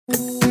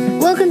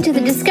Welcome to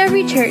the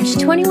Discovery Church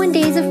 21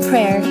 Days of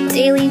Prayer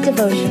Daily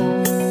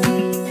Devotional.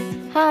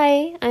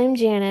 Hi, I'm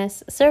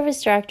Janice,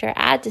 Service Director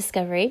at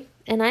Discovery,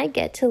 and I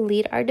get to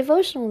lead our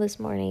devotional this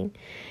morning.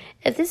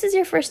 If this is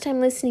your first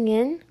time listening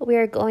in, we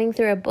are going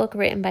through a book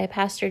written by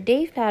Pastor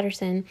Dave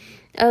Patterson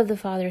of the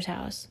Father's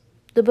House.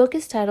 The book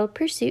is titled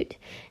Pursuit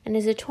and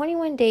is a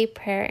 21-day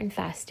prayer and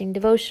fasting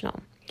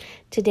devotional.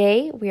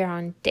 Today, we are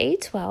on day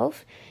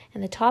 12,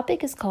 and the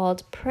topic is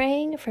called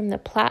Praying from the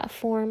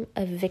Platform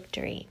of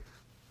Victory.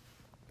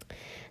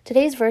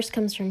 Today's verse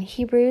comes from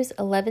Hebrews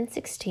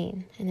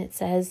 11:16, and it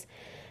says,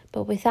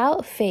 "But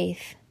without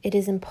faith it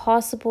is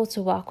impossible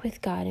to walk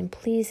with God and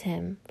please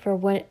Him,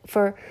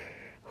 for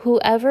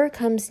whoever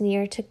comes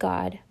near to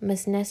God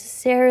must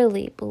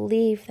necessarily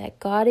believe that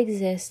God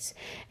exists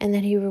and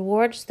that He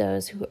rewards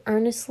those who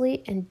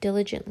earnestly and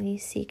diligently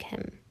seek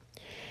Him."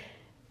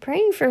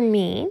 Praying for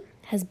me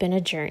has been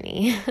a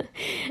journey.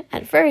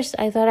 At first,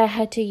 I thought I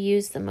had to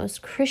use the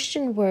most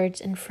Christian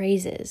words and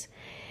phrases.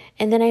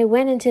 And then I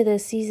went into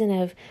this season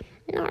of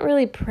not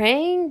really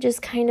praying,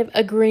 just kind of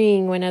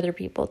agreeing when other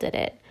people did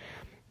it.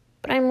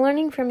 But I'm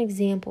learning from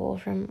example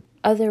from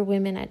other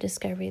women at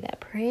Discovery that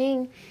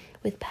praying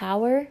with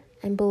power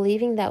and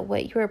believing that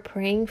what you are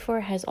praying for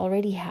has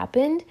already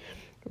happened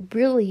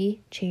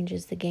really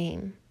changes the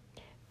game.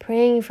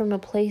 Praying from a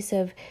place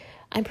of,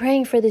 I'm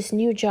praying for this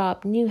new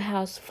job, new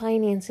house,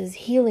 finances,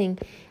 healing,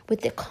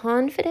 with the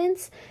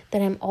confidence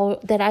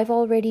that I've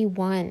already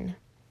won,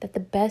 that the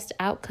best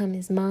outcome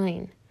is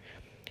mine.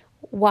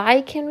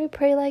 Why can we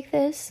pray like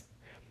this?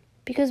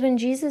 Because when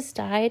Jesus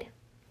died,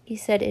 He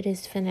said, "It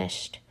is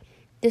finished."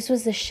 This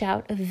was the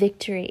shout of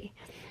victory.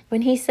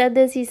 When He said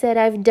this, He said,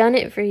 "I've done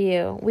it for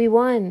you. We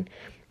won.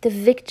 The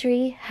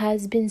victory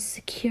has been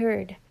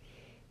secured."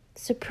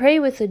 So pray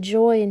with the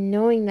joy in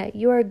knowing that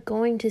you are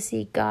going to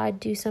see God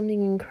do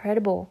something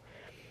incredible.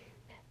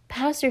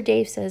 Pastor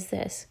Dave says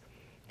this,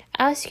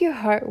 ask your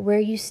heart where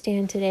you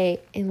stand today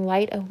in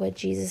light of what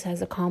Jesus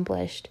has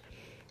accomplished.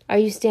 Are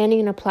you standing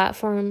in a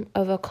platform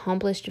of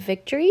accomplished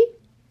victory?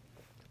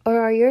 Or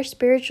are your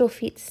spiritual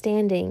feet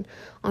standing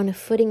on a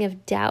footing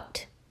of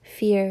doubt,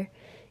 fear,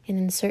 and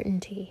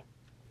uncertainty?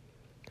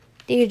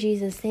 Dear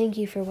Jesus, thank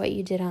you for what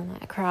you did on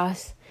that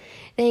cross.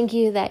 Thank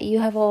you that you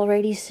have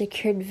already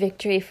secured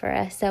victory for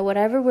us, that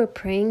whatever we're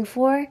praying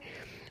for,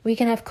 we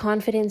can have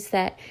confidence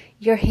that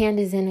your hand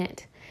is in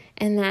it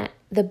and that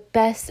the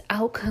best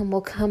outcome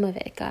will come of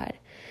it, God.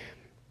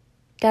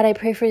 God, I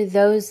pray for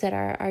those that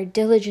are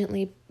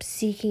diligently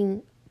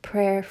seeking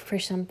prayer for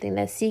something,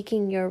 that's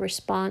seeking your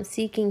response,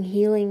 seeking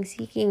healing,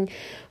 seeking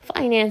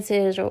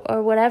finances,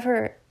 or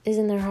whatever is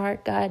in their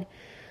heart, God.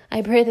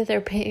 I pray that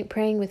they're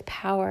praying with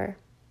power,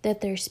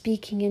 that they're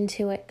speaking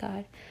into it,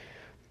 God.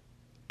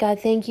 God,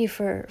 thank you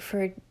for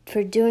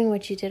doing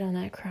what you did on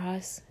that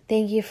cross.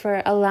 Thank you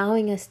for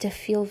allowing us to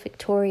feel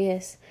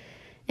victorious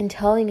and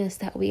telling us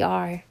that we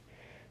are.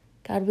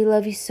 God, we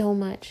love you so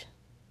much.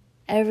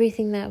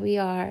 Everything that we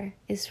are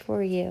is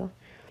for you.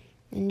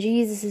 In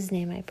Jesus'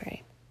 name I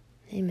pray.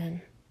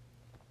 Amen.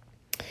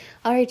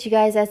 All right, you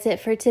guys, that's it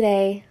for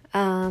today.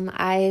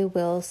 I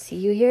will see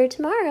you here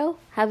tomorrow.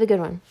 Have a good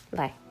one.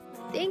 Bye.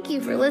 Thank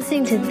you for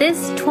listening to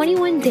this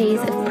 21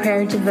 Days of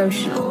Prayer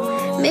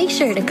devotional. Make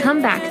sure to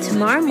come back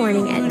tomorrow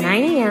morning at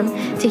 9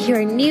 a.m. to hear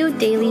a new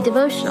daily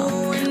devotional.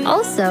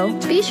 Also,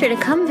 be sure to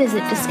come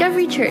visit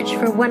Discovery Church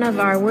for one of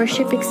our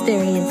worship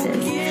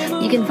experiences.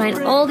 You can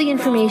find all the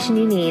information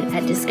you need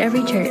at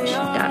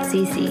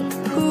discoverychurch.cc.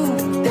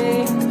 Who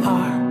they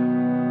are.